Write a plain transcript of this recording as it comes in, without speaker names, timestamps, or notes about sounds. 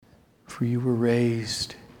for you were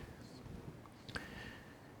raised.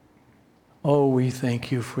 Oh, we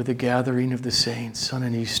thank you for the gathering of the saints on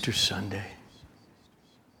an Easter Sunday.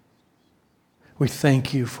 We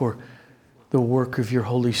thank you for the work of your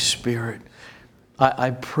Holy Spirit.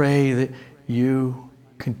 I pray that you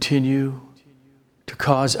continue to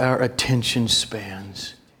cause our attention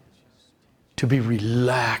spans to be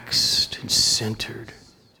relaxed and centered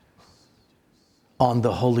on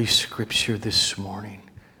the Holy Scripture this morning.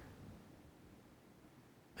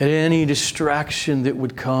 That any distraction that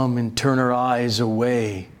would come and turn our eyes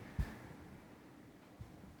away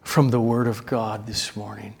from the Word of God this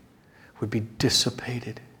morning would be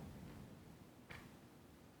dissipated.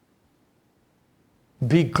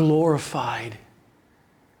 Be glorified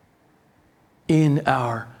in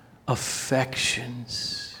our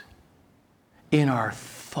affections, in our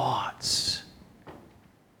thoughts,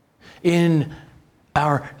 in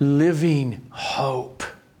our living hope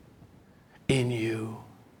in you.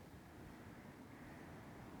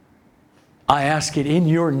 I ask it in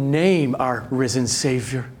your name, our risen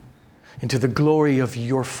Savior, and to the glory of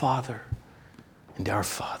your Father and our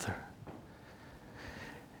Father.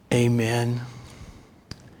 Amen.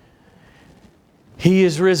 He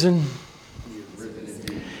is risen.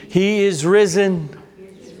 He is risen.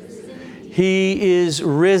 He is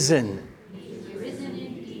risen.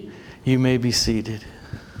 You may be seated.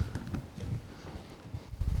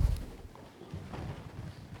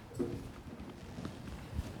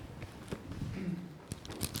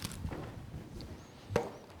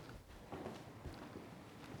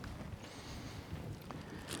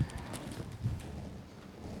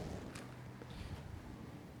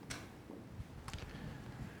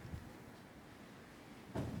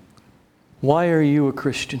 Why are you a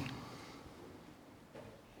Christian?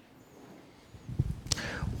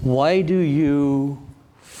 Why do you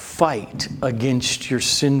fight against your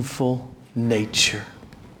sinful nature?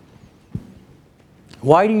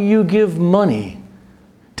 Why do you give money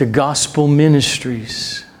to gospel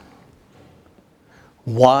ministries?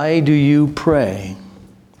 Why do you pray?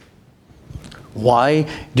 Why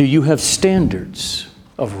do you have standards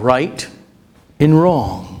of right and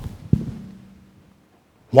wrong?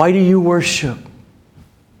 Why do you worship?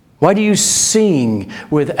 Why do you sing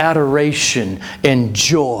with adoration and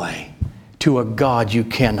joy to a God you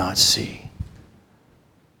cannot see?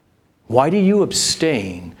 Why do you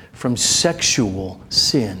abstain from sexual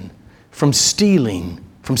sin, from stealing,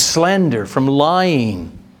 from slander, from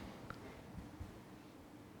lying?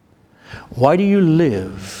 Why do you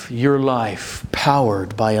live your life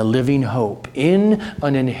powered by a living hope in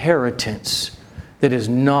an inheritance that is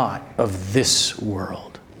not of this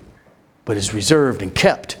world, but is reserved and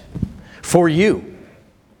kept for you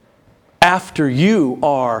after you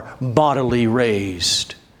are bodily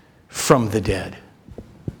raised from the dead?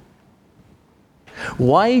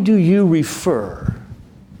 Why do you refer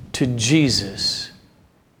to Jesus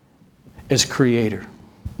as Creator,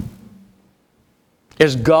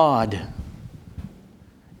 as God,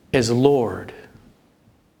 as Lord,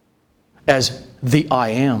 as the I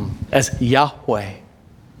Am, as Yahweh,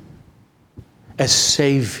 as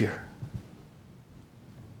Savior?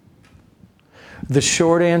 The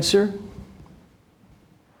short answer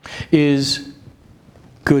is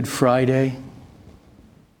Good Friday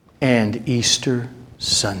and Easter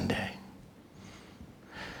Sunday.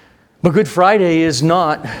 But Good Friday is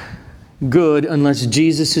not good unless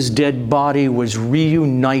Jesus' dead body was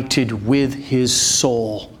reunited with his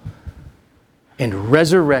soul and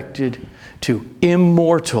resurrected to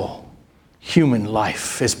immortal human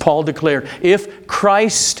life. As Paul declared, if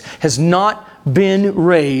Christ has not been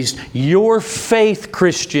raised, your faith,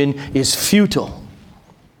 Christian, is futile.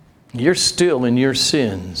 You're still in your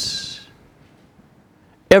sins.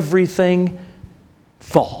 Everything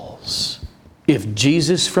falls if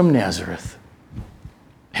Jesus from Nazareth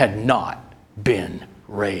had not been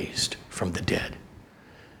raised from the dead.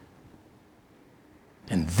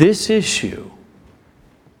 And this issue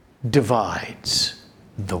divides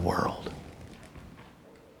the world.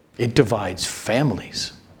 It divides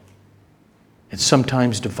families. It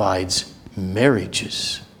sometimes divides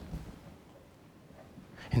marriages.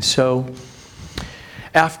 And so,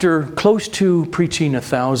 after close to preaching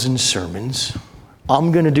 1,000 sermons,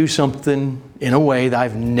 I'm going to do something in a way that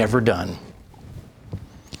I've never done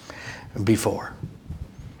before.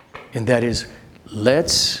 And that is,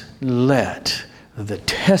 let's let the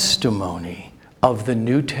testimony of the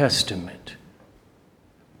New Testament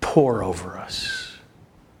pour over us,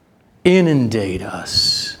 inundate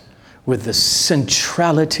us with the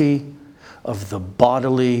centrality of the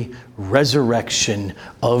bodily resurrection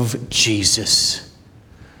of Jesus.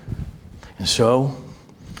 And so,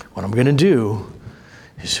 what I'm going to do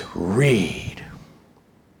is read.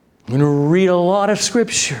 I'm going to read a lot of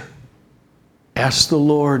Scripture. Ask the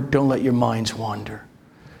Lord, don't let your minds wander.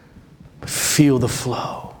 But feel the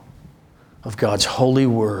flow of God's holy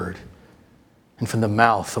word and from the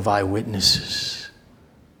mouth of eyewitnesses.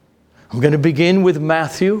 I'm going to begin with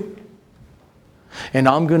Matthew, and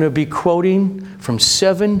I'm going to be quoting from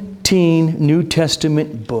 17 New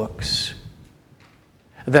Testament books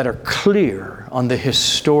that are clear on the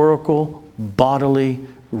historical bodily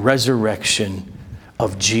resurrection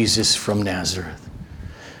of Jesus from Nazareth.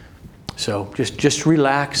 So just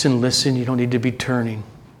relax and listen. You don't need to be turning.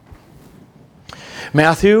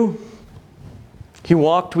 Matthew, he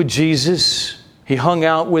walked with Jesus. He hung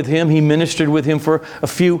out with Him. He ministered with Him for a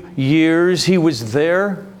few years. He was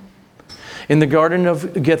there in the Garden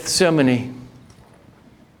of Gethsemane.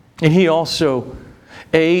 And He also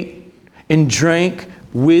ate and drank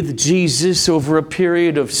with Jesus over a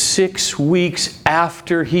period of 6 weeks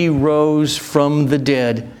after He rose from the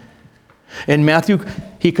dead. And Matthew,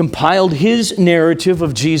 he compiled his narrative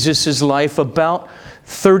of Jesus' life about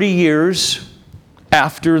 30 years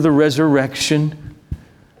after the resurrection.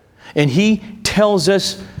 And he tells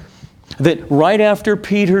us that right after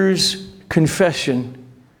Peter's confession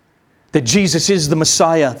that Jesus is the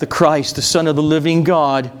Messiah, the Christ, the Son of the living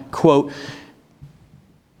God, quote,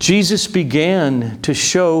 Jesus began to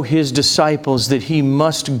show His disciples that He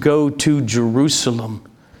must go to Jerusalem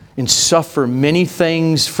and suffer many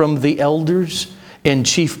things from the elders and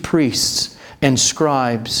chief priests and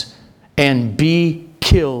scribes and be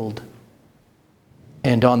killed,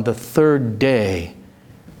 and on the third day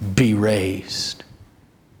be raised.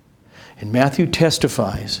 And Matthew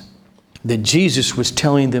testifies that Jesus was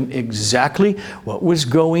telling them exactly what was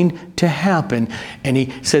going to happen. And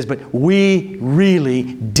he says, but we really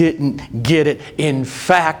didn't get it. In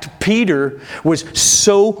fact, Peter was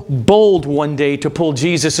so bold one day to pull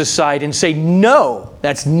Jesus aside and say, no,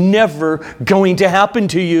 that's never going to happen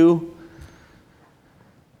to you.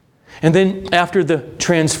 And then after the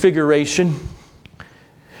transfiguration,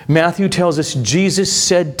 Matthew tells us Jesus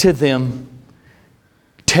said to them,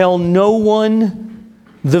 tell no one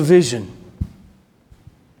the vision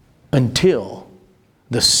until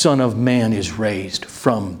the Son of Man is raised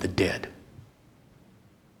from the dead.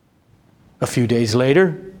 A few days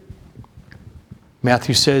later,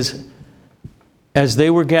 Matthew says, as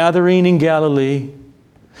they were gathering in Galilee,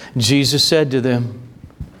 Jesus said to them,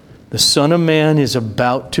 the Son of Man is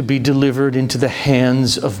about to be delivered into the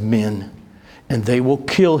hands of men, and they will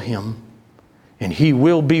kill Him, and He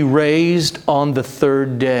will be raised on the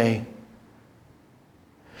third day.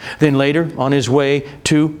 Then later, on His way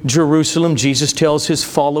to Jerusalem, Jesus tells His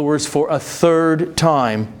followers for a third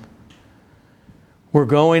time, we're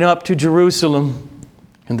going up to Jerusalem,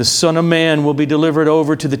 and the Son of Man will be delivered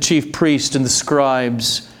over to the chief priests and the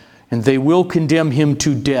scribes, and they will condemn Him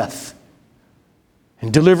to death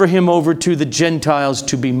and deliver Him over to the Gentiles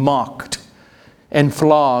to be mocked and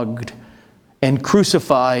flogged and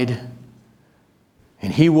crucified,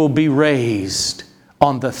 and He will be raised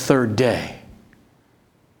on the third day.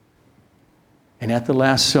 And at the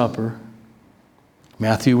Last Supper,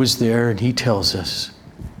 Matthew was there, and he tells us,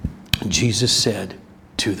 Jesus said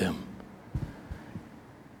to them,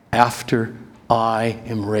 after I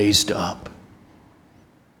am raised up,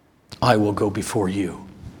 I will go before you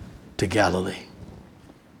to Galilee.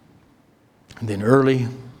 And then early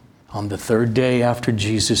on the third day after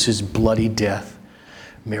Jesus' bloody death,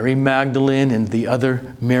 Mary Magdalene and the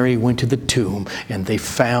other Mary went to the tomb, and they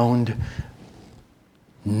found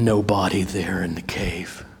nobody there in the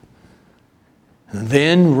cave. And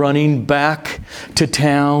then running back to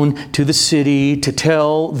town, to the city, to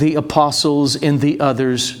tell the apostles and the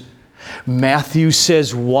others, Matthew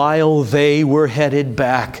says while they were headed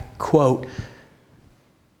back, quote,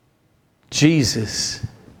 Jesus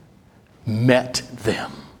met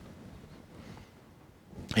them.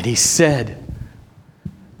 And He said,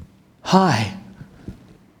 hi.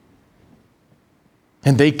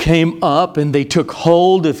 And they came up and they took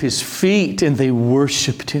hold of His feet and they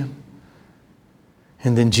worshiped Him.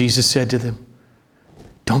 And then Jesus said to them,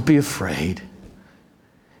 don't be afraid.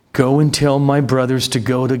 Go and tell my brothers to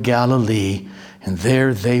go to Galilee, and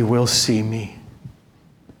there they will see me.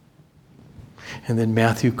 And then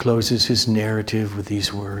Matthew closes his narrative with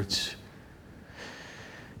these words.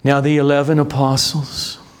 Now the 11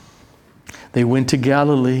 apostles, they went to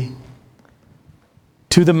Galilee,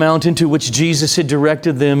 to the mountain to which Jesus had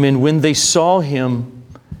directed them, and when they saw Him,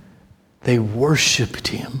 they worshiped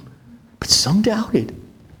Him, but some doubted.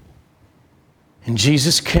 And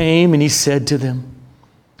Jesus came and He said to them,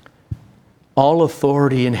 All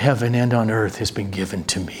authority in heaven and on earth has been given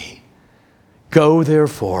to me. Go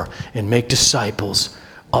therefore and make disciples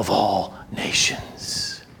of all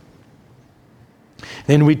nations.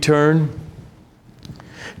 Then we turn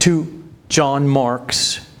to John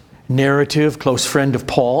Mark's narrative, close friend of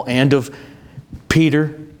Paul and of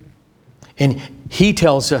Peter. And he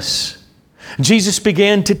tells us, Jesus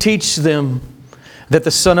began to teach them that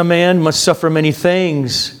the Son of Man must suffer many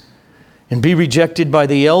things and be rejected by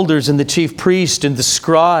the elders and the chief priests and the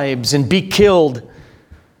scribes and be killed.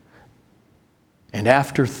 And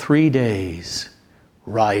after 3 days,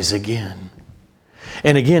 rise again.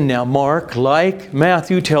 And again now, Mark, like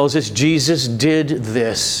Matthew, tells us Jesus did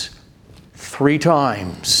this 3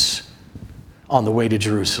 times on the way to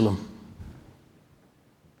Jerusalem.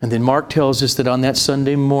 And then Mark tells us that on that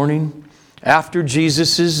Sunday morning, after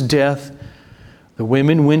Jesus' death, the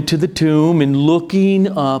women went to the tomb, and looking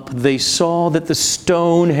up, they saw that the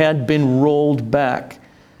stone had been rolled back.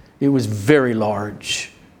 It was very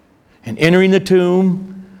large. And entering the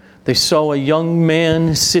tomb, they saw a young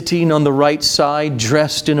man sitting on the right side,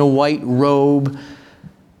 dressed in a white robe.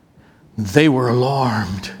 They were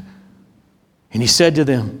alarmed. And he said to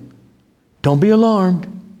them, "Don't be alarmed.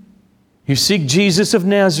 You seek Jesus of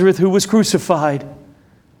Nazareth, who was crucified.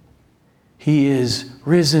 He is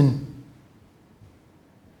risen."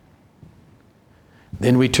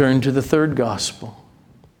 Then we turn to the third gospel.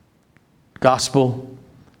 Gospel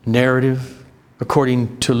narrative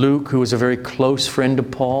according to Luke, who was a very close friend of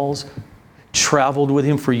Paul's, traveled with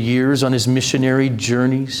him for years on his missionary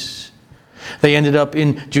journeys. They ended up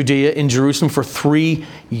in Judea, in Jerusalem, for 3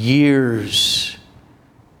 years.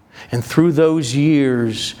 And through those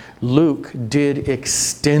years, Luke did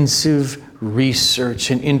extensive research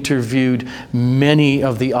and interviewed many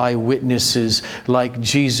of the eyewitnesses, like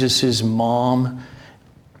Jesus' mom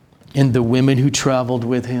and the women who traveled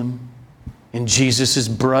with him, and Jesus'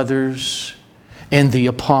 brothers and the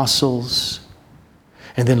apostles.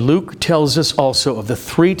 And then Luke tells us also of the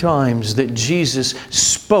 3 times that Jesus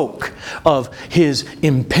spoke of his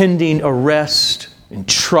impending arrest and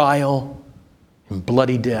trial and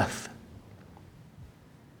bloody death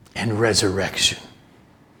and resurrection.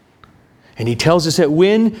 And he tells us that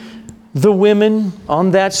when the women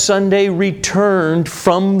on that Sunday returned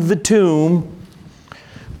from the tomb,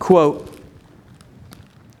 quote,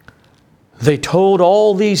 they told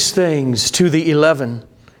all these things to the 11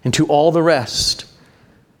 and to all the rest.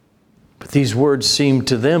 But these words seemed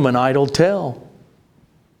to them an idle tale,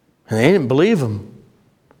 and they didn't believe them.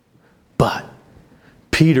 But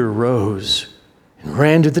Peter rose and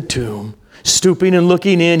ran to the tomb. Stooping and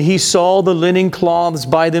looking in, he saw the linen cloths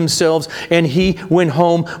by themselves, and he went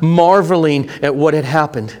home marveling at what had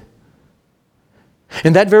happened.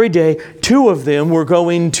 And that very day, 2 of them were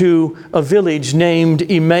going to a village named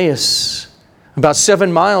Emmaus, about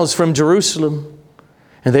 7 miles from Jerusalem.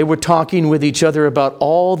 And they were talking with each other about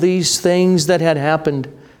all these things that had happened.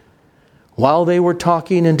 While they were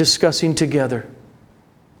talking and discussing together,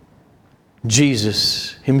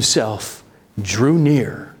 Jesus himself drew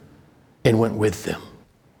near and went with them.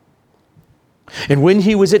 And when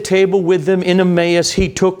he was at table with them in Emmaus, he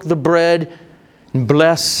took the bread and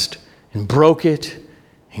blessed and broke it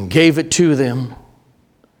and gave it to them.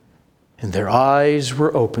 And their eyes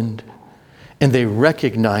were opened, and they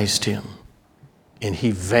recognized him, and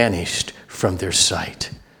he vanished from their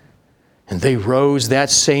sight. And they rose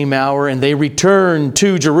that same hour, and they returned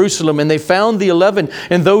to Jerusalem, and they found the 11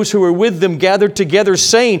 and those who were with them gathered together,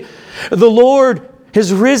 saying, "The Lord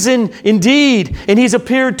has risen indeed, and he's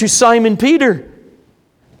appeared to Simon Peter."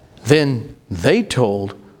 Then they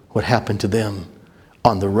told what happened to them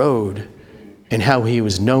on the road, and how he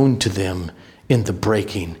was known to them in the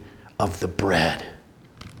breaking of the bread.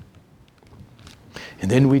 And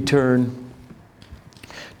then we turn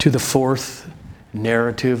to the 4th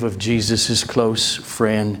narrative of Jesus' close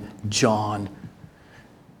friend, John,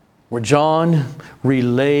 where John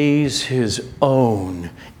relays his own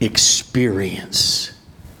experience,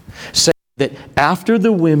 saying that after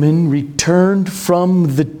the women returned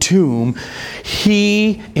from the tomb,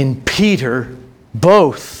 he and Peter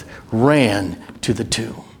both ran to the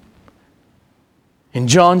tomb. And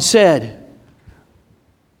John said,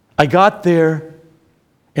 "I got there,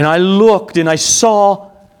 and I looked, and I saw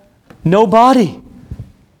no body,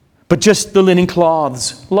 but just the linen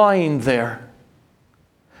cloths lying there.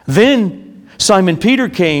 Then Simon Peter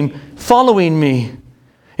came following me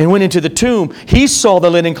and went into the tomb. He saw the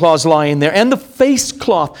linen cloths lying there, and the face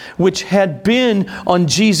cloth which had been on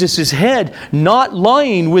Jesus' head, not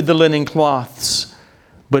lying with the linen cloths,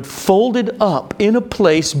 but folded up in a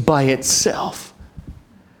place by itself.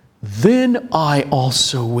 Then I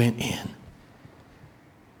also went in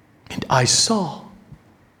And I saw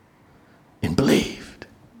and believed.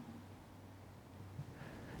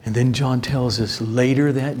 And then John tells us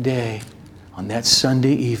later that day, on that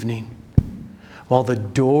Sunday evening, while the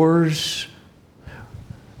doors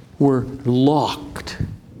were locked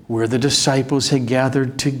where the disciples had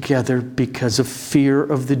gathered together because of fear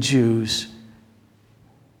of the Jews,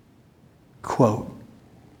 quote,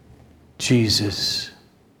 Jesus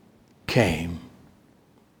came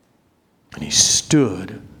and he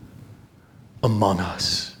stood among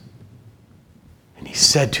us. And he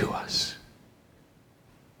said to us,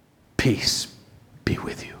 peace be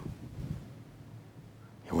with you.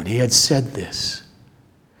 And when he had said this,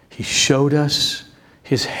 he showed us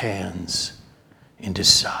his hands and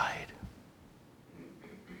his side.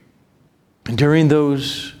 And during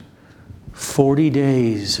those 40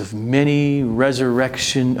 days of many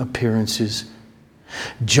resurrection appearances,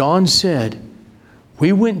 John said,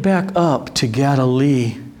 we went back up to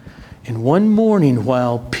Galilee, and one morning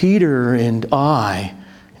while Peter and I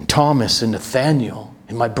and Thomas and Nathaniel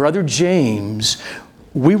and my brother James,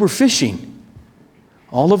 we were fishing.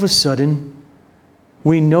 All of a sudden,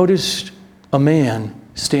 we noticed a man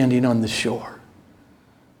standing on the shore.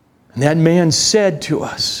 And that man said to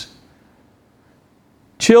us,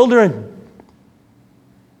 children,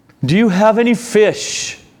 do you have any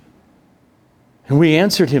fish? And we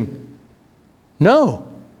answered him,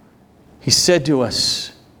 no. He said to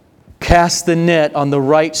us, cast the net on the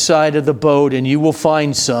right side of the boat and you will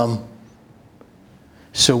find some.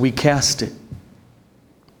 So we cast it.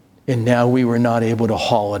 And now we were not able to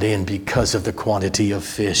haul it in because of the quantity of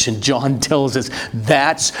fish. And John tells us,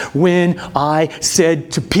 that's when I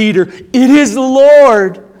said to Peter, it is the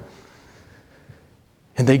Lord.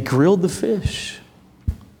 And they grilled the fish.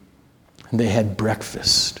 And they had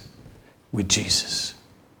breakfast with Jesus.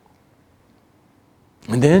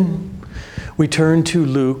 And then we turn to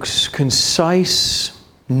Luke's concise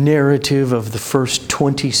narrative of the first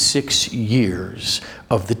 26 years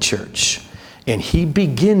of the church. And he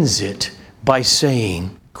begins it by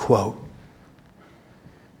saying, quote,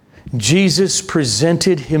 Jesus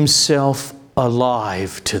presented himself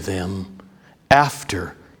alive to them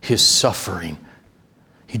after his suffering.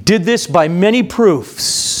 He did this by many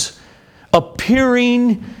proofs,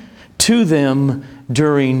 appearing to them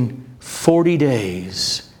during 40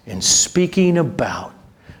 days and speaking about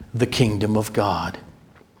the kingdom of God.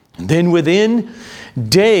 And then within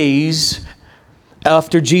days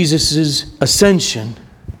after Jesus' ascension,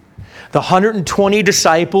 the 120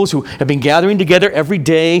 disciples who have been gathering together every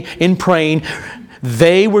day in praying,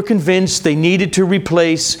 they were convinced they needed to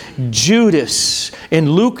replace Judas.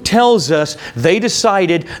 And Luke tells us they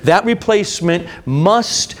decided that replacement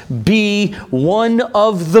must be one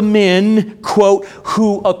of the men, quote,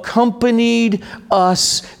 who accompanied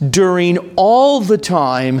us during all the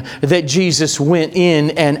time that Jesus went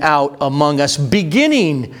in and out among us,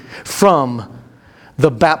 beginning from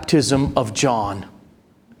the baptism of John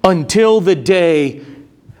until the day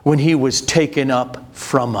when he was taken up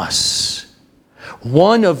from us.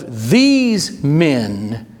 One of these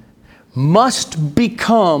men must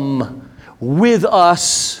become with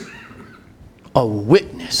us a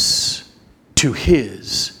witness to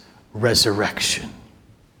his resurrection.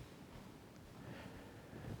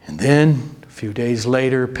 And then a few days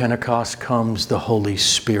later, Pentecost comes, the Holy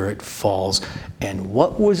Spirit falls. And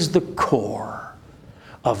what was the core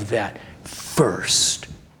of that first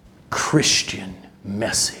Christian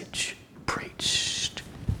message preached?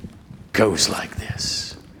 Goes like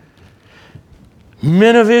this.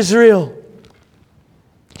 Men of Israel,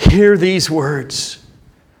 hear these words.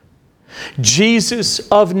 Jesus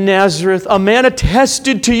of Nazareth, a man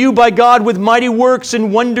attested to you by God with mighty works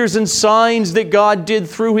and wonders and signs that God did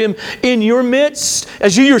through him in your midst,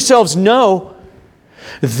 as you yourselves know.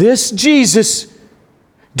 This Jesus,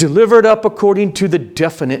 delivered up according to the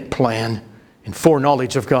definite plan and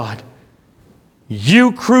foreknowledge of God,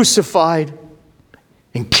 you crucified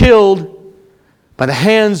and killed by the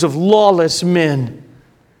hands of lawless men.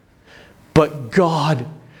 But God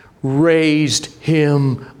raised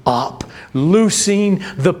him up, loosing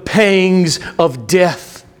the pangs of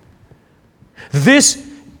death. This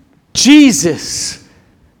Jesus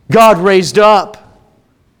God raised up.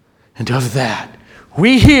 And of that,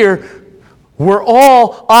 we hear we're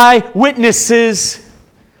all eyewitnesses.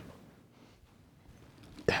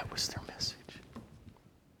 That was their message.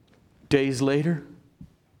 Days later,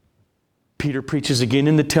 Peter preaches again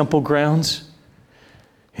in the temple grounds,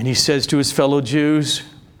 and he says to his fellow Jews,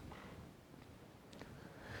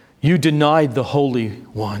 you denied the Holy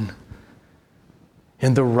One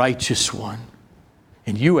and the Righteous One.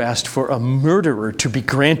 And you asked for a murderer to be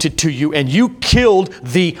granted to you, and you killed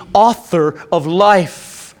the author of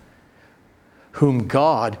life, whom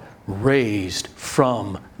God raised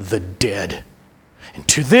from the dead. And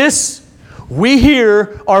to this we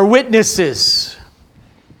here are witnesses.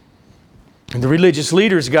 And the religious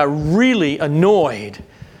leaders got really annoyed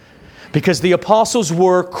because the apostles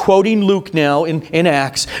were, quoting Luke now in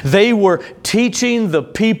Acts, they were teaching the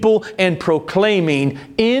people and proclaiming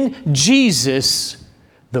in Jesus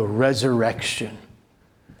the resurrection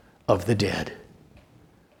of the dead.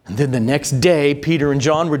 And then the next day, Peter and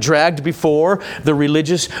John were dragged before the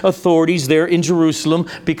religious authorities there in Jerusalem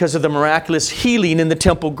because of the miraculous healing in the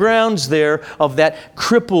temple grounds there of that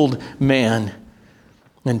crippled man.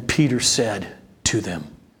 And Peter said to them,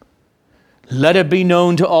 "Let it be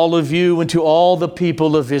known to all of you and to all the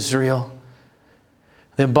people of Israel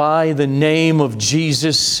that by the name of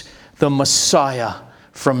Jesus, the Messiah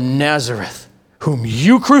from Nazareth, whom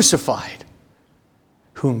you crucified,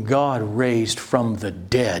 whom God raised from the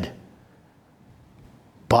dead,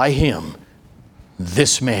 by him,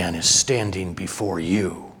 this man is standing before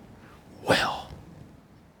you well."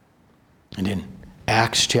 And in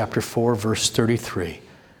Acts chapter 4, verse 33,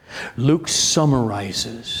 Luke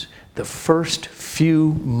summarizes the first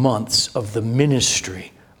few months of the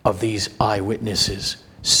ministry of these eyewitnesses,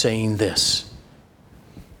 saying this: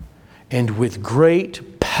 "And with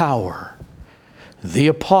great power the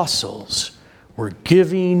apostles were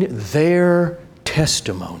giving their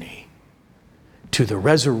testimony to the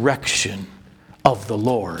resurrection of the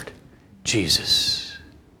Lord Jesus."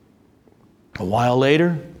 A while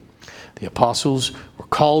later, the apostles were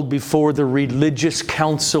called before the religious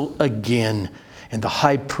council again, and the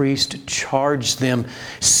high priest charged them,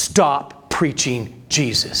 "Stop preaching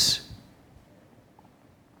Jesus."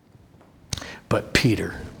 But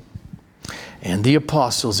Peter and the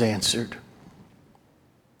apostles answered,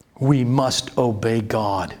 "We must obey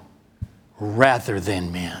God rather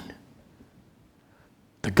than men.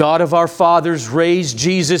 The God of our fathers raised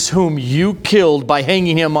Jesus, whom you killed by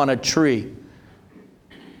hanging him on a tree.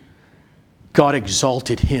 God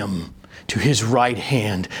exalted him to his right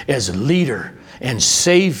hand as leader and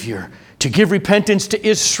Savior, to give repentance to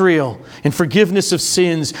Israel and forgiveness of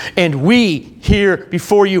sins. And we here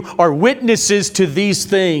before you are witnesses to these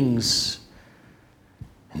things.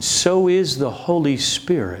 And so is the Holy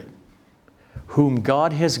Spirit, whom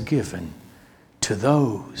God has given to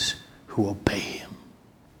those who obey him."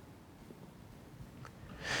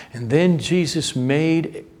 And then Jesus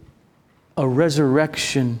made a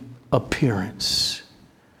resurrection appearance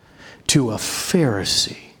to a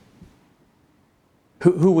Pharisee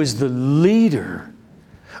who was the leader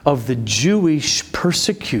of the Jewish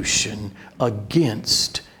persecution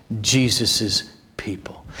against Jesus'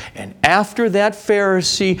 people. And after that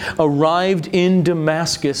Pharisee arrived in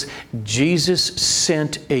Damascus, Jesus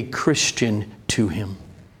sent a Christian to him.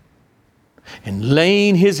 And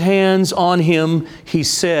laying his hands on him, he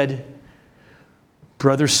said,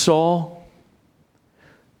 "Brother Saul,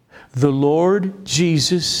 the Lord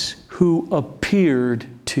Jesus, who appeared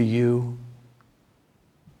to you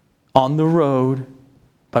on the road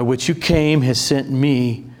by which you came, has sent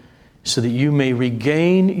me so that you may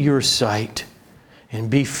regain your sight and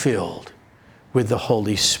be filled with the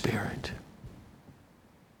Holy Spirit."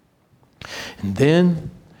 And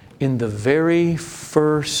then, in the very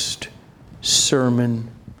first sermon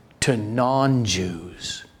to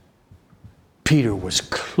non-Jews, Peter was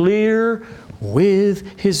clear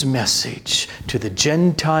with his message to the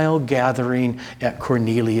Gentile gathering at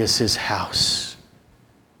Cornelius' house.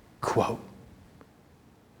 Quote,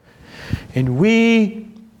 "And we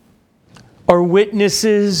are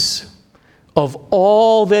witnesses of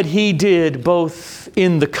all that he did, both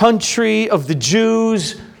in the country of the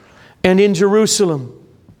Jews and in Jerusalem.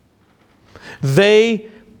 They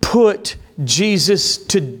put Jesus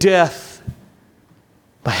to death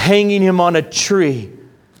by hanging him on a tree.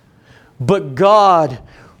 But God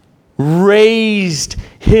raised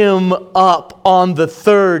him up on the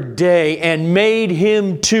third day and made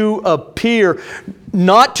him to appear,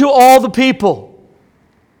 not to all the people,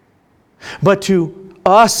 but to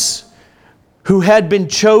us who had been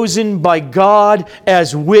chosen by God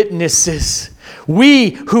as witnesses.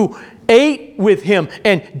 We who ate with him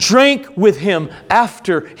and drank with him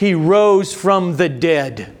after he rose from the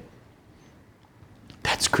dead."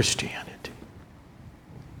 That's Christianity.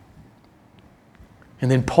 And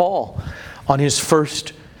then Paul, on his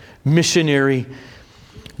first missionary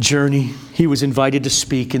journey, he was invited to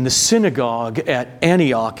speak in the synagogue at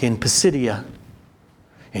Antioch in Pisidia.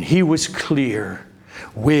 And he was clear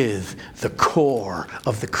with the core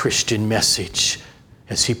of the Christian message.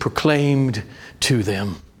 as he proclaimed to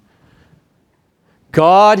them,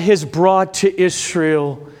 God has brought to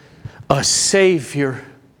Israel a Savior,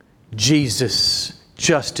 Jesus,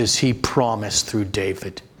 just as he promised through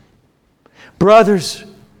David. Brothers,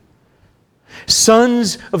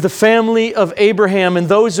 sons of the family of Abraham, and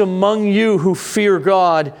those among you who fear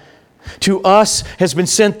God, to us has been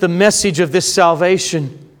sent the message of this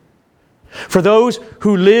salvation. For those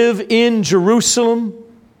who live in Jerusalem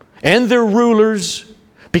and their rulers,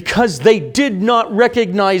 because they did not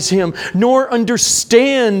recognize him, nor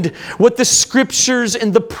understand what the Scriptures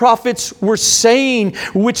and the prophets were saying,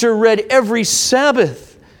 which are read every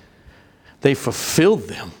Sabbath, they fulfilled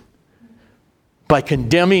them by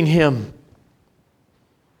condemning him.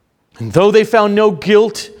 And though they found no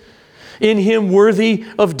guilt in him worthy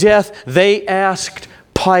of death, they asked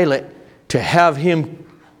Pilate to have him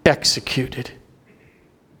executed.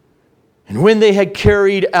 And when they had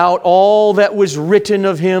carried out all that was written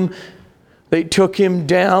of him, they took him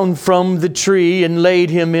down from the tree and laid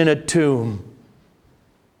him in a tomb.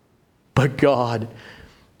 But God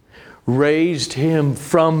raised him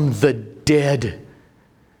from the dead.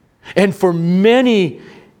 And for many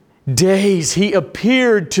days he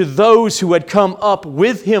appeared to those who had come up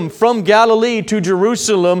with him from Galilee to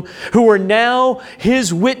Jerusalem, who were now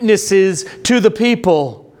his witnesses to the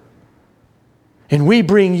people. And we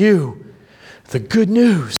bring you the good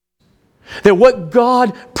news that what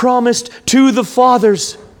God promised to the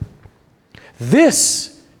fathers,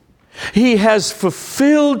 this he has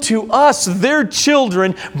fulfilled to us, their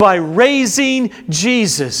children, by raising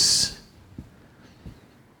Jesus.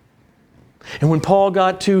 And when Paul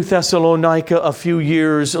got to Thessalonica a few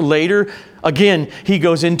years later, again, he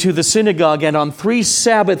goes into the synagogue, and on 3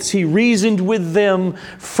 Sabbaths he reasoned with them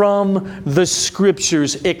from the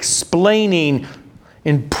Scriptures, explaining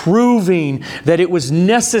and proving that it was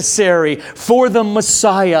necessary for the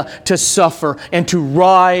Messiah to suffer and to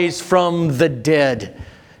rise from the dead,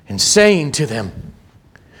 and saying to them,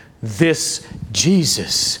 this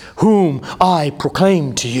Jesus, whom I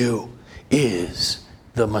proclaim to you, is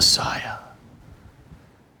the Messiah.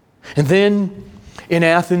 And then in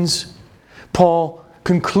Athens, Paul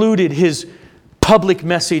concluded his public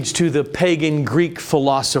message to the pagan Greek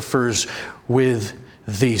philosophers with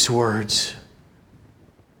these words.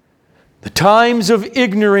 The times of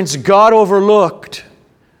ignorance God overlooked,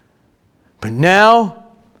 but now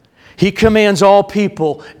he commands all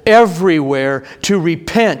people everywhere to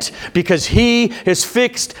repent, because he has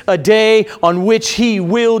fixed a day on which he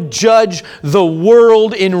will judge the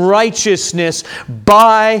world in righteousness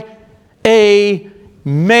by a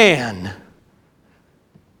man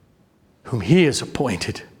whom he has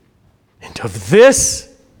appointed. And of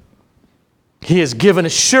this he has given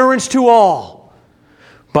assurance to all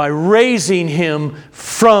by raising him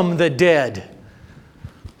from the dead.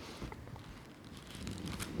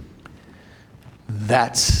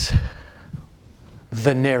 That's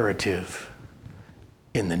the narrative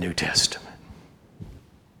in the New Testament.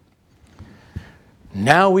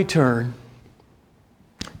 Now we turn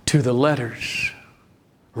to the letters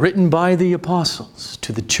written by the apostles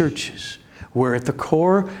to the churches, where at the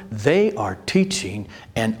core they are teaching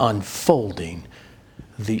and unfolding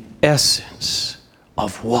the essence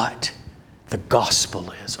of what the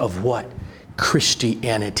gospel is, of what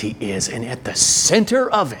Christianity is. And at the center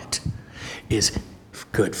of it is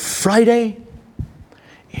Good Friday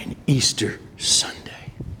and Easter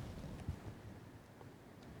Sunday.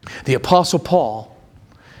 The Apostle Paul,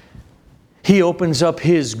 he opens up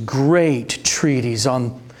his great treatise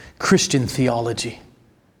on Christian theology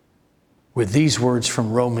with these words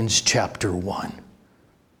from Romans chapter 1.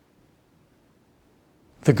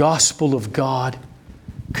 The gospel of God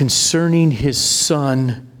concerning his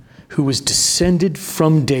Son, who was descended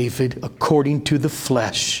from David according to the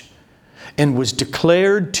flesh, and was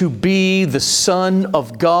declared to be the Son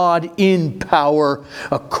of God in power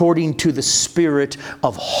according to the Spirit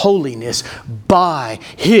of holiness by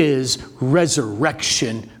his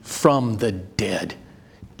resurrection from the dead,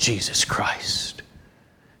 Jesus Christ,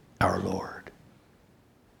 our Lord.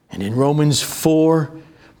 And in Romans 4,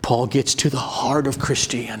 Paul gets to the heart of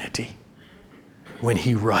Christianity when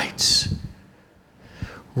he writes,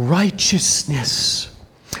 righteousness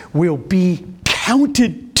will be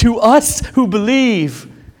counted to us who believe,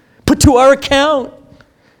 put to our account,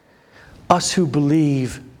 us who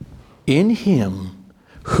believe in him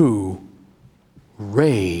who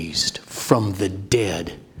raised from the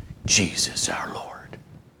dead Jesus our Lord,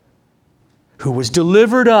 who was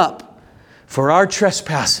delivered up for our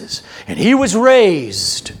trespasses, and he was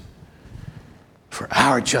raised for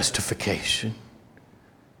our justification.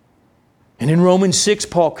 And in Romans 6,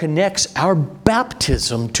 Paul connects our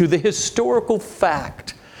baptism to the historical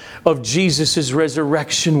fact of Jesus'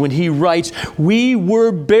 resurrection when he writes, "We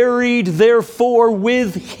were buried therefore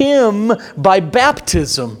with Him by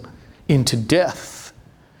baptism into death,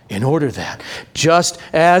 in order that, just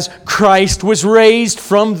as Christ was raised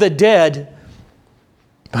from the dead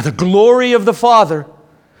by the glory of the Father,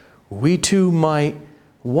 we too might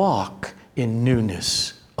walk in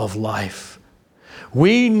newness of life.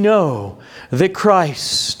 We know that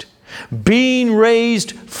Christ, being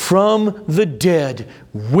raised from the dead,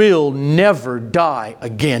 will never die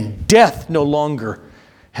again. Death no longer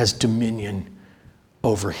has dominion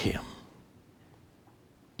over Him."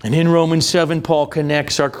 And in Romans 7, Paul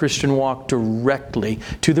connects our Christian walk directly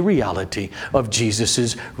to the reality of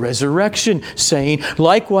Jesus' resurrection, saying,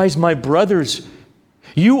 "Likewise, my brothers,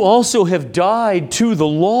 you also have died to the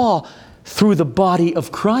law through the body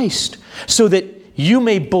of Christ, so that you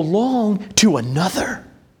may belong to another,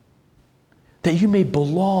 that you may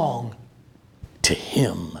belong to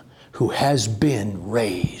Him who has been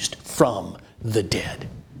raised from the dead,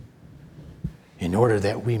 in order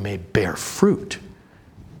that we may bear fruit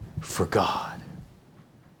for God."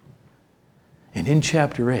 And in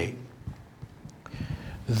chapter 8,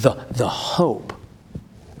 the hope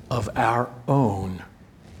of our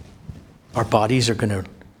bodies are going to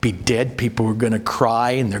be dead. People are going to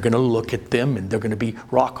cry, and they're going to look at them, and they're going to be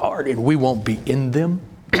rock hard, and we won't be in them.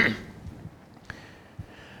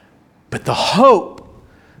 But the hope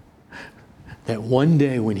that one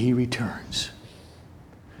day when He returns,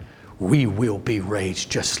 we will be raised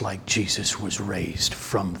just like Jesus was raised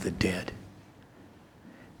from the dead.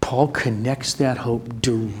 Paul connects that hope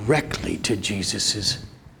directly to Jesus'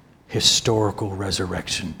 historical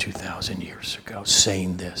resurrection 2,000 years ago,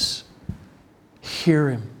 saying this, "Hear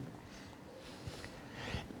Him.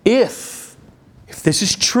 If this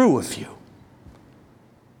is true of you,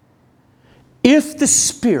 if the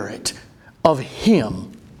Spirit of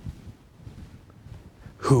Him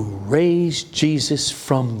who raised Jesus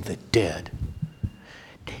from the dead,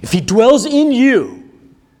 if He dwells in you,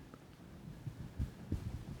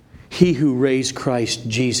 He who raised Christ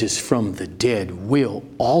Jesus from the dead will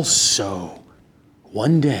also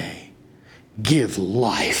one day give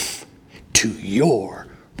life to your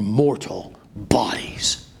mortal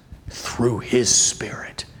bodies through His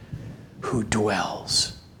Spirit who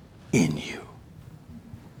dwells in you."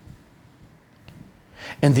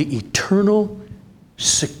 And the eternal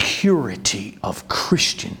security of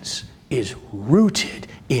Christians is rooted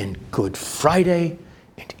in Good Friday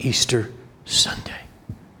and Easter Sunday,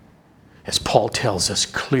 as Paul tells us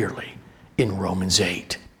clearly in Romans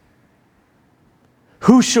 8.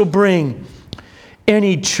 "Who shall bring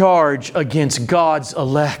any charge against God's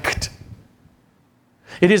elect?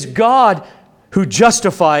 It is God who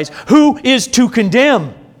justifies. Who is to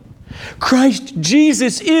condemn? Christ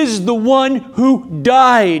Jesus is the one who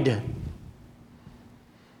died.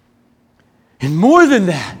 And more than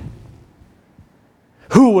that,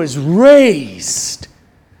 who was raised,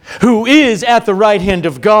 who is at the right hand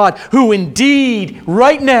of God, who indeed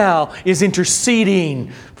right now is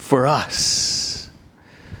interceding for us."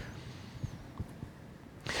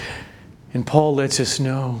 And Paul lets us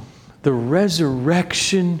know the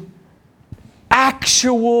resurrection,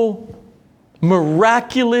 actual,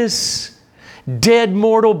 miraculous, dead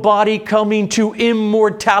mortal body coming to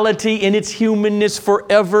immortality in its humanness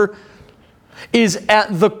forever, is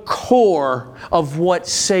at the core of what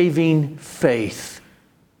saving faith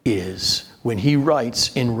is. When he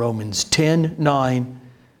writes in Romans 10:9,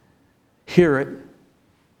 hear it,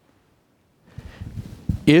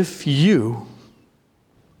 "If you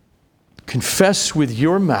confess with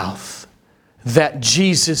your mouth that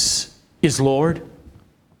Jesus is Lord,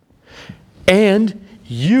 and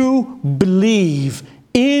you believe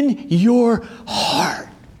in your heart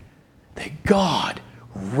that God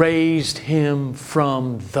raised Him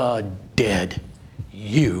from the dead,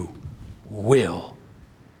 you will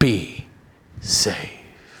be saved."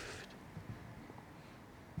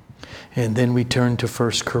 And then we turn to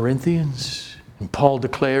 1 Corinthians, and Paul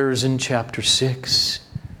declares in chapter 6,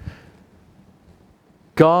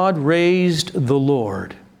 God raised the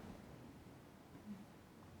Lord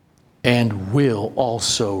and will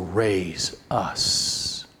also raise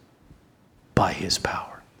us by His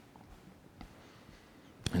power.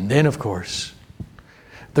 And then, of course,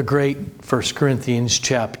 the great 1 Corinthians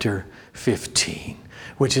chapter 15,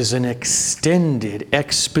 which is an extended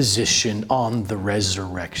exposition on the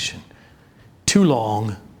resurrection. Too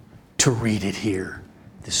long to read it here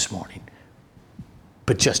this morning,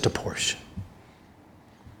 but just a portion.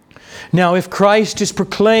 "Now, if Christ is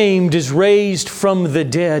proclaimed as raised from the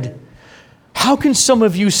dead, How can some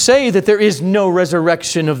of you say that there is no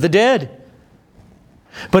resurrection of the dead?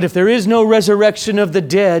 But if there is no resurrection of the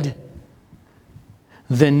dead,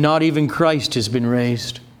 then not even Christ has been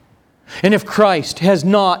raised. And if Christ has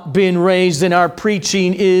not been raised, then our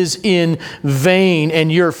preaching is in vain,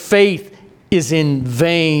 and your faith is in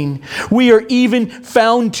vain. We are even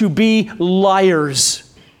found to be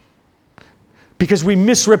liars because we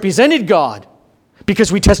misrepresented God,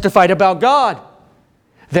 because we testified about God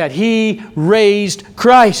that He raised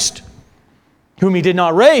Christ, whom He did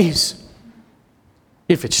not raise,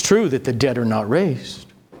 if it's true that the dead are not raised.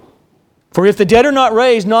 For if the dead are not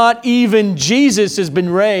raised, not even Jesus has been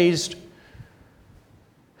raised.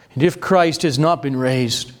 And if Christ has not been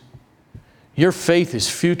raised, your faith is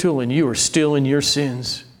futile and you are still in your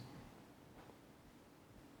sins.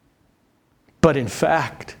 But in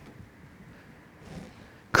fact,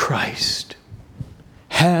 Christ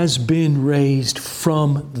has been raised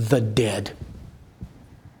from the dead.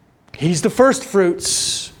 He's the first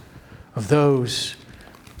fruits of those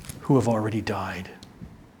who have already died.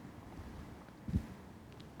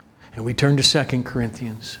 And we turn to 2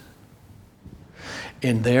 Corinthians.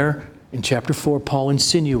 And there, in chapter 4, Paul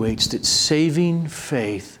insinuates that saving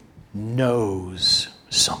faith knows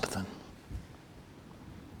something.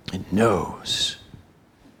 It knows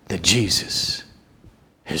that Jesus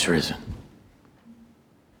is risen.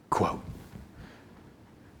 Quote,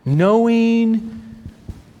 knowing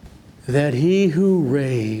that He who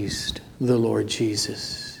raised the Lord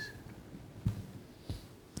Jesus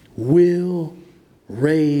will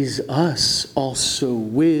raise us also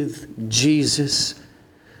with Jesus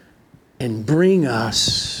and bring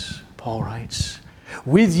us, Paul writes,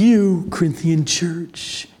 with you, Corinthian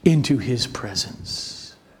church, into His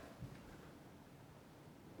presence.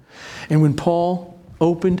 And when Paul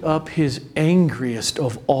opened up his angriest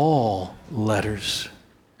of all letters,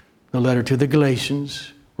 the letter to the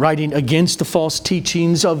Galatians, writing against the false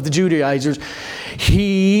teachings of the Judaizers,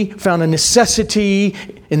 he found a necessity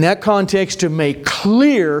in that context to make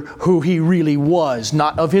clear who he really was,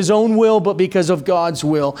 not of his own will, but because of God's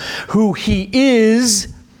will, who he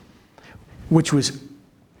is, which was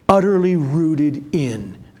utterly rooted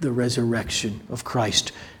in the resurrection of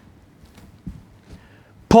Christ.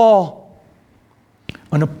 Paul,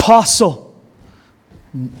 an apostle,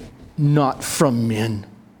 not from men,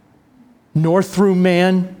 nor through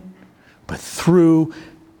man, but through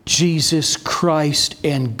Jesus Christ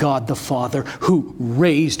and God the Father, who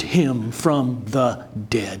raised Him from the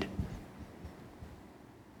dead.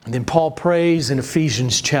 And then Paul prays in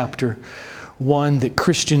Ephesians chapter 1 that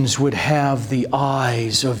Christians would have the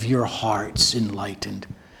eyes of your hearts enlightened,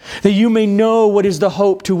 that you may know what is the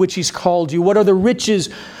hope to which He's called you, what are the riches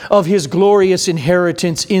of His glorious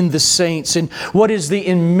inheritance in the saints, and what is the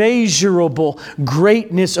immeasurable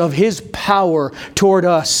greatness of His power toward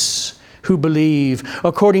us who believe,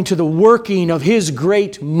 according to the working of His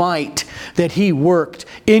great might that He worked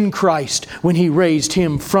in Christ when He raised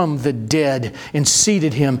Him from the dead and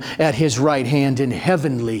seated Him at His right hand in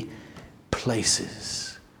heavenly places.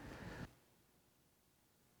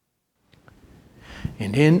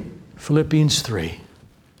 And in Philippians 3,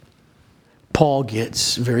 Paul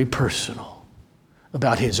gets very personal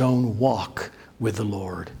about his own walk with the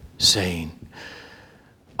Lord, saying,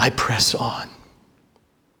 I press on,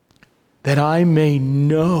 that I may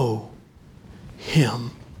know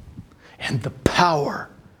Him and the power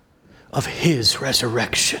of His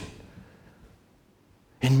resurrection,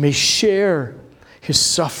 and may share His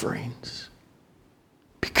sufferings,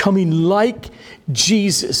 becoming like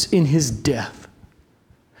Jesus in His death,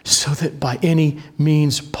 so that by any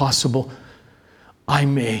means possible I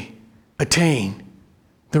may attain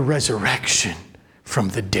the resurrection from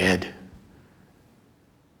the dead.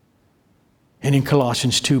 And in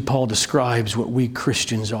Colossians 2, Paul describes what we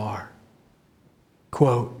Christians are.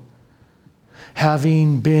 Quote,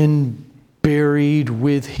 having been buried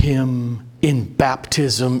with Him in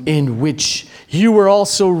baptism, in which you were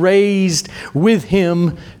also raised with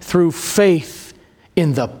Him through faith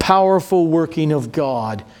in the powerful working of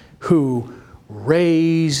God, who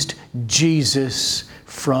raised Jesus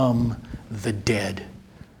from the dead.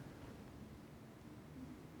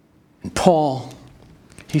 And Paul,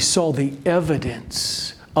 he saw the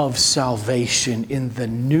evidence of salvation in the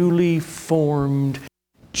newly formed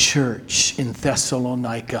church in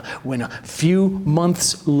Thessalonica, when a few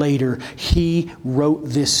months later he wrote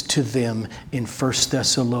this to them in 1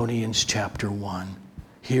 Thessalonians chapter 1.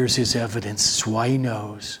 Here's his evidence. It's why he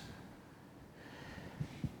knows.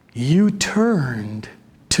 You turned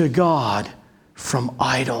to God from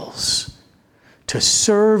idols to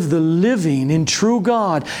serve the living and true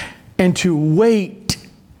God, and to wait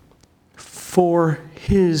for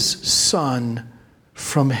His Son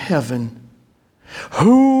from heaven,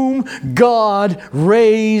 whom God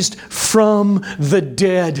raised from the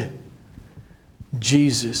dead,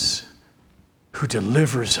 Jesus, who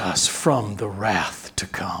delivers us from the wrath to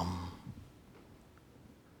come.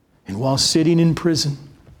 And while sitting in prison,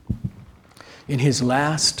 in his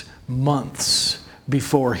last months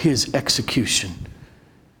before his execution,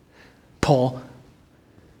 Paul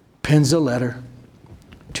pens a letter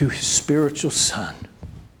to his spiritual son.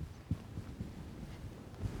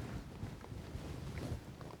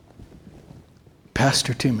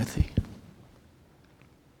 Pastor Timothy,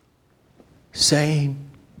 saying,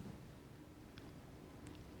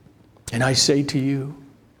 and I say to you,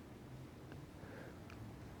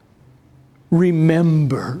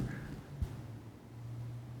 remember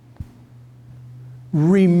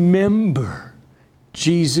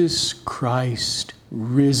Jesus Christ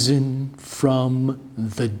risen from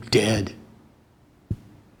the dead,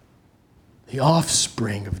 the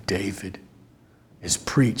offspring of David, is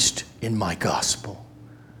preached in my gospel,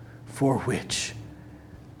 for which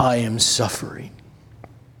I am suffering.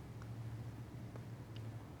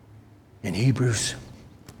 In Hebrews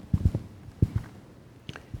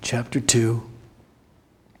chapter 2,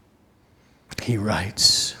 he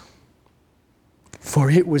writes, for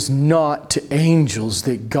it was not to angels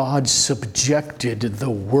that God subjected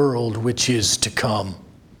the world which is to come.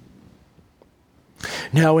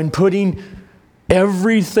 Now, in putting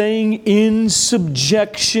everything in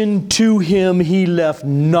subjection to Him, He left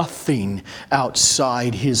nothing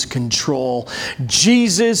outside His control.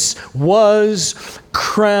 Jesus was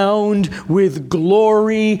crowned with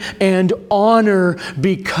glory and honor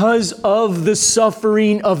because of the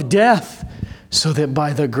suffering of death, so that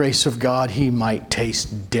by the grace of God He might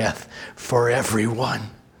taste death for everyone.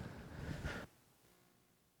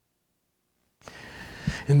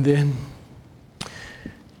 And then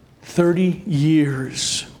 30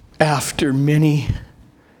 years after many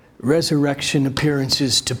resurrection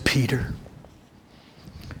appearances to Peter,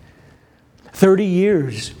 30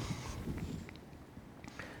 years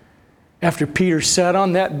after Peter sat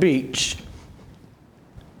on that beach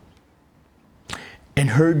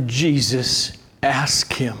and heard Jesus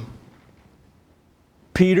ask him,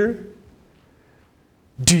 Peter,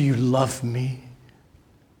 do you love me?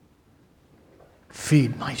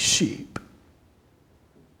 Feed my sheep.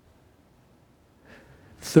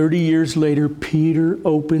 30 years later, Peter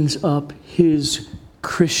opens up his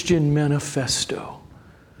Christian manifesto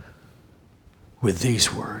with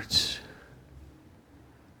these words.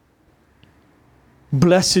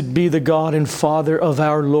 Blessed be the God and Father of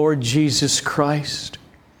our Lord Jesus Christ.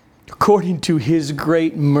 According to His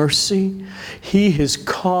great mercy, He has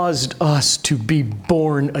caused us to be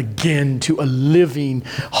born again to a living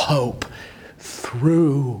hope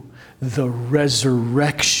through the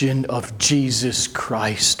resurrection of Jesus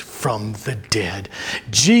Christ from the dead.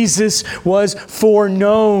 Jesus was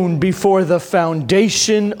foreknown before the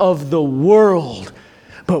foundation of the world,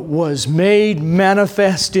 but was made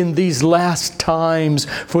manifest in these last times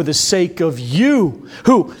for the sake of you,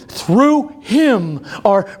 who through Him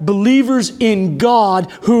are believers in God,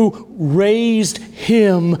 who raised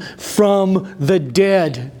Him from the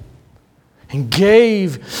dead and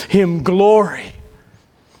gave Him glory,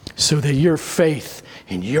 so that your faith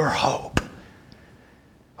and your hope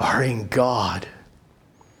are in God.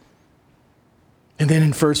 And then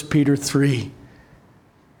in 1 Peter 3,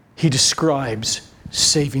 he describes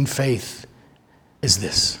saving faith as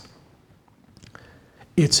this.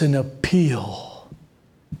 It's an appeal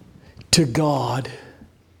to God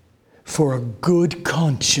for a good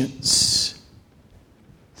conscience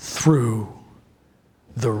through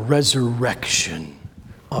the resurrection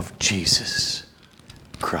of Jesus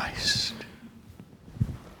Christ.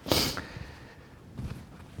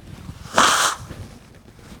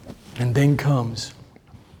 And then comes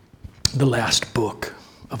the last book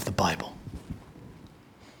of the Bible.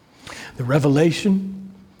 The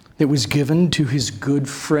revelation that was given to his good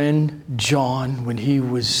friend John when he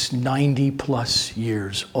was 90 plus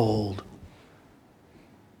years old.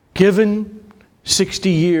 Given 60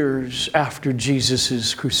 years after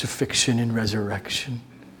Jesus' crucifixion and resurrection.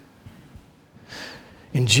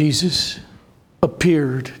 And Jesus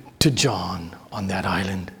appeared to John on that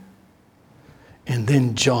island. And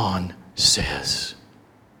then John says,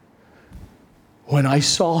 when I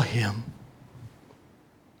saw him,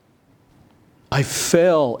 I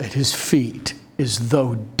fell at his feet as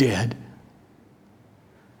though dead.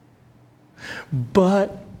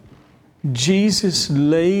 But Jesus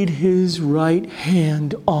laid His right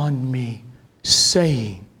hand on me,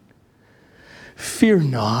 saying, fear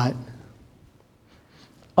not,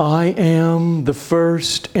 I am the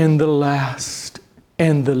first and the last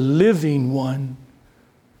and the living one.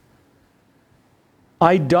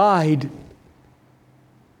 I died,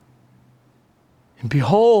 and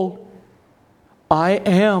behold, I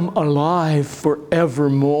am alive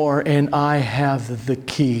forevermore, and I have the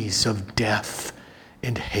keys of death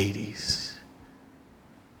and Hades.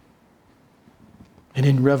 And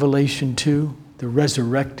in Revelation 2, the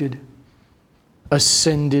resurrected,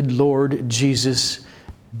 ascended Lord Jesus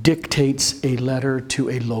dictates a letter to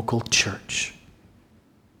a local church.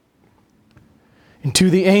 And to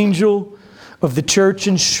the angel of the church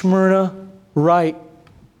in Smyrna, write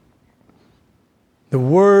the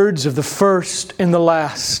words of the first and the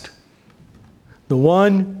last, the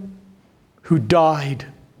one who died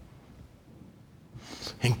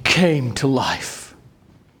and came to life.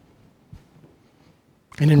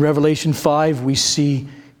 And in Revelation 5, we see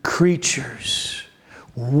creatures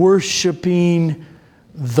worshiping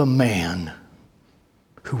the man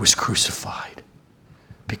who was crucified,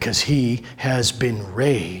 because he has been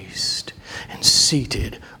raised and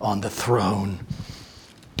seated on the throne.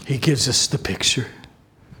 He gives us the picture.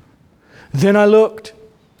 Then I looked,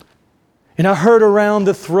 and I heard around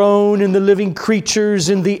the throne and the living creatures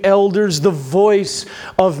and the elders the voice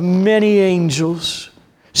of many angels,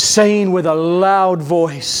 saying with a loud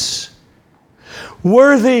voice,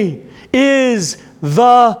 "Worthy is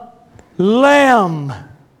the Lamb,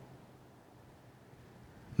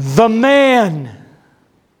 the man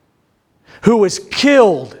who was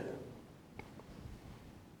killed.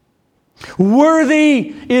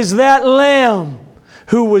 Worthy is that Lamb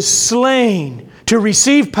who was slain to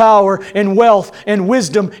receive power and wealth and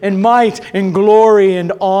wisdom and might and glory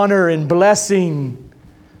and honor and blessing."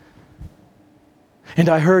 And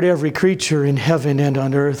I heard every creature in heaven and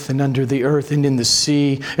on earth and under the earth and in the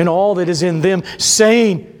sea and all that is in them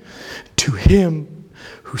saying, "To Him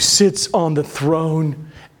who sits on the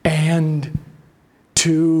throne and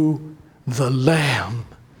to the Lamb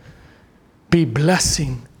be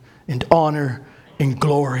blessing and honor and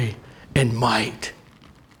glory and might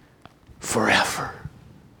forever."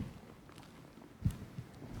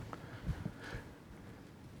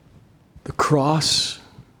 The cross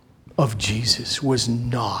of Jesus was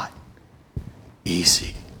not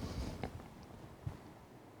easy.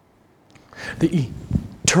 The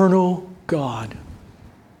eternal God,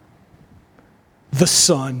 the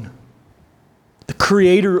Son, the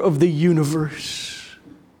creator of the universe,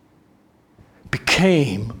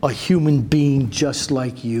 became a human being just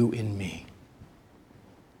like you and me,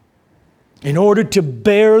 in order to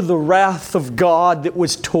bear the wrath of God that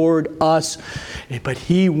was toward us. But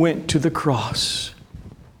He went to the cross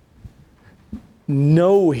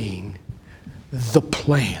knowing the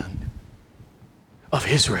plan of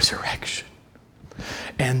His resurrection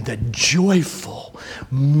and the joyful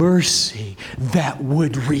mercy that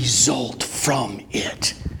would result from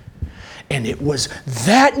it. And it was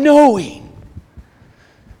that knowing,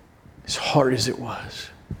 as hard as it was,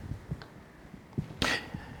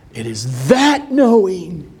 it is that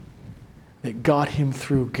knowing that got Him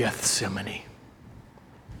through Gethsemane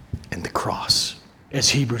and the cross, as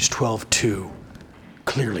Hebrews 12:2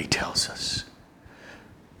 clearly tells us.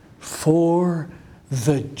 For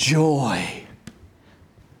the joy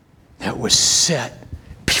that was set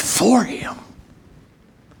before Him,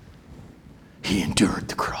 He endured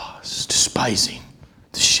the cross, despising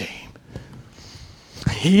the shame.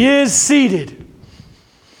 He is seated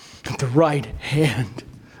at the right hand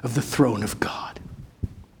of the throne of God.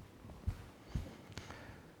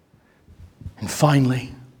 And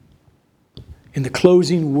finally, in the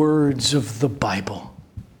closing words of the Bible,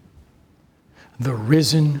 the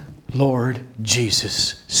risen Lord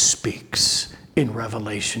Jesus speaks in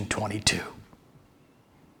Revelation 22.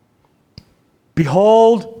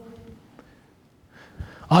 "Behold,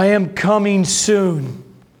 I am coming soon.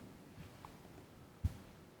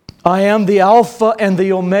 I am the Alpha and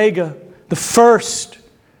the Omega, the first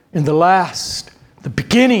and the last, the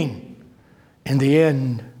beginning and the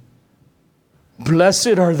end.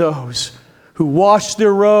 Blessed are those who wash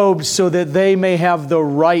their robes so that they may have the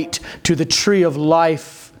right to the tree of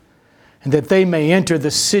life and that they may enter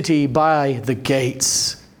the city by the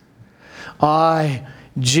gates. I,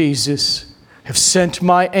 Jesus, have sent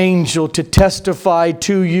my angel to testify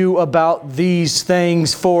to you about these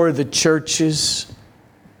things for the churches.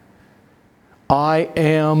 I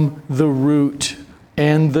am the root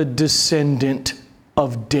and the descendant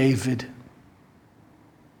of David.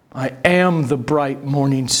 I am the bright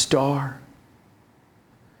morning star.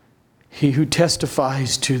 He who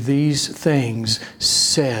testifies to these things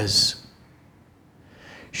says,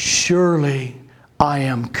 surely I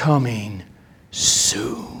am coming soon.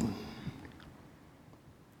 soon.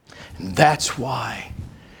 And that's why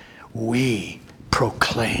we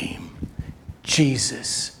proclaim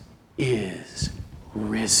Jesus is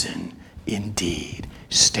risen indeed.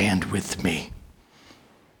 Stand with me.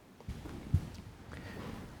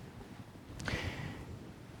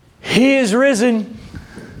 He is risen.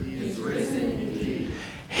 He is risen indeed.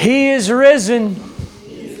 He is risen.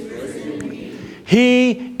 He is risen indeed.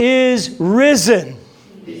 He is risen.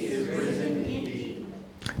 He is risen indeed.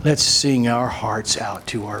 Let's sing our hearts out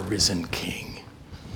to our risen King.